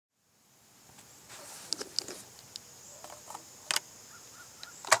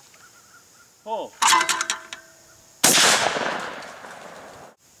Pull.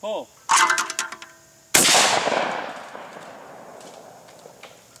 Pull.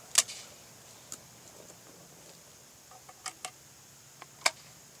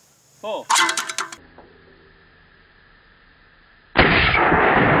 Pull.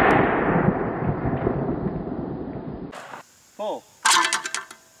 Pull.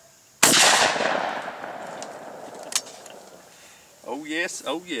 Oh yes,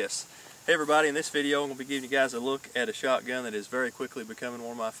 oh yes. Hey everybody, in this video I'm going to be giving you guys a look at a shotgun that is very quickly becoming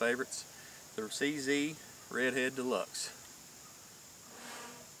one of my favorites. The CZ Redhead Deluxe.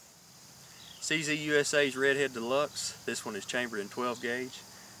 CZ USA's Redhead Deluxe. This one is chambered in 12 gauge.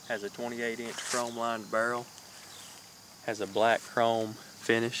 Has a 28-inch chrome lined barrel. Has a black chrome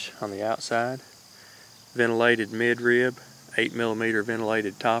finish on the outside. Ventilated mid-rib. 8mm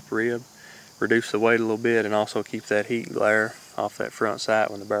ventilated top rib. Reduce the weight a little bit and also keep that heat glare off that front sight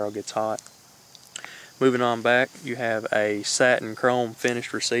when the barrel gets hot. Moving on back, you have a satin chrome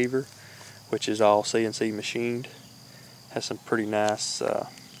finished receiver, which is all CNC machined. Has some pretty nice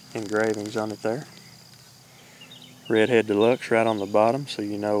engravings on it there. Redhead Deluxe right on the bottom so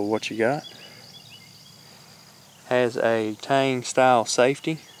you know what you got. Has a Tang style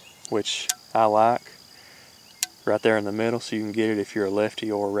safety, which I like, right there in the middle so you can get it if you're a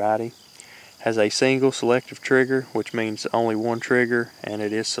lefty or a righty. Has a single selective trigger, which means only one trigger, and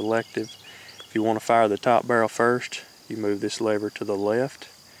it is selective. If you want to fire the top barrel first, you move this lever to the left.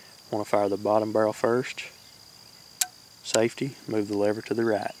 Want to fire the bottom barrel first, safety, move the lever to the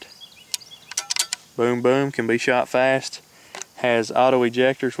right. Boom boom, can be shot fast. Has auto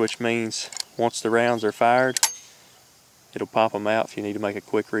ejectors, which means once the rounds are fired, it'll pop them out if you need to make a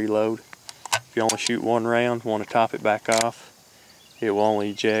quick reload. If you only shoot one round, want to top it back off, it will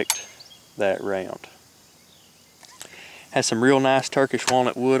only eject that round. Has some real nice Turkish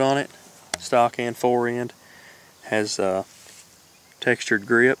walnut wood on it, stock and fore end. Has textured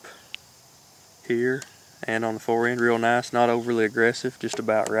grip here and on the fore end, real nice, not overly aggressive, just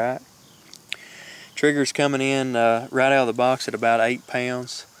about right. Trigger's coming in right out of the box at about 8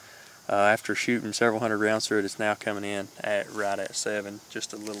 pounds. After shooting several hundred rounds through it, it's now coming in at right at 7,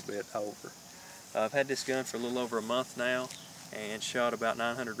 just a little bit over. I've had this gun for a little over a month now and shot about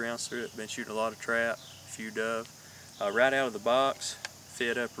 900 rounds through it. Been shooting a lot of trap, a few dove. Right out of the box,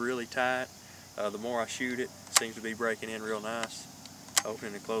 fit up really tight. The more I shoot it, seems to be breaking in real nice.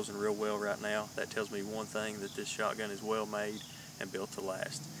 Opening and closing real well right now. That tells me one thing, that this shotgun is well made and built to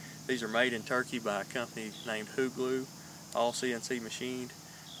last. These are made in Turkey by a company named Huglu, all CNC machined.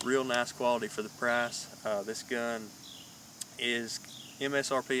 Real nice quality for the price. This gun is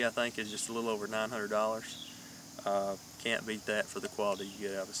MSRP, I think, is just a little over $900. Can't beat that for the quality you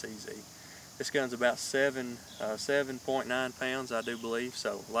get out of a CZ. This gun's about 7.9 pounds, I do believe,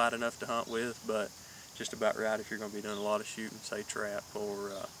 so light enough to hunt with, but just about right if you're going to be doing a lot of shooting, say trap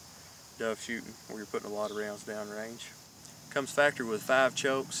or dove shooting, where you're putting a lot of rounds down range. Comes factory with 5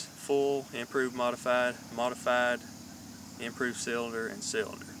 chokes, full, improved, modified, improved cylinder,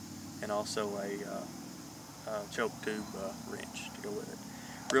 and also a choke tube wrench to go with it.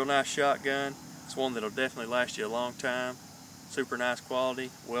 Real nice shotgun. It's one that'll definitely last you a long time. Super nice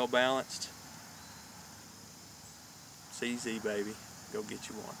quality, well balanced. CZ baby, go get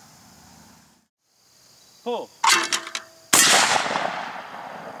you one. Pull.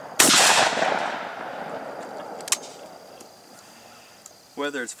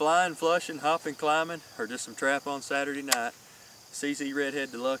 Whether it's flying, flushing, hopping, climbing, or just some trap on Saturday night, CZ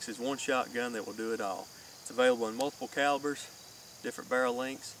Redhead Deluxe is one shotgun that will do it all. It's available in multiple calibers, different barrel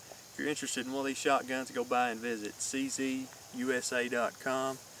lengths. If you're interested in one of these shotguns, go by and visit czusa.com.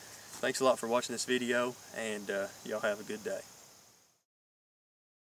 Thanks a lot for watching this video, and y'all have a good day.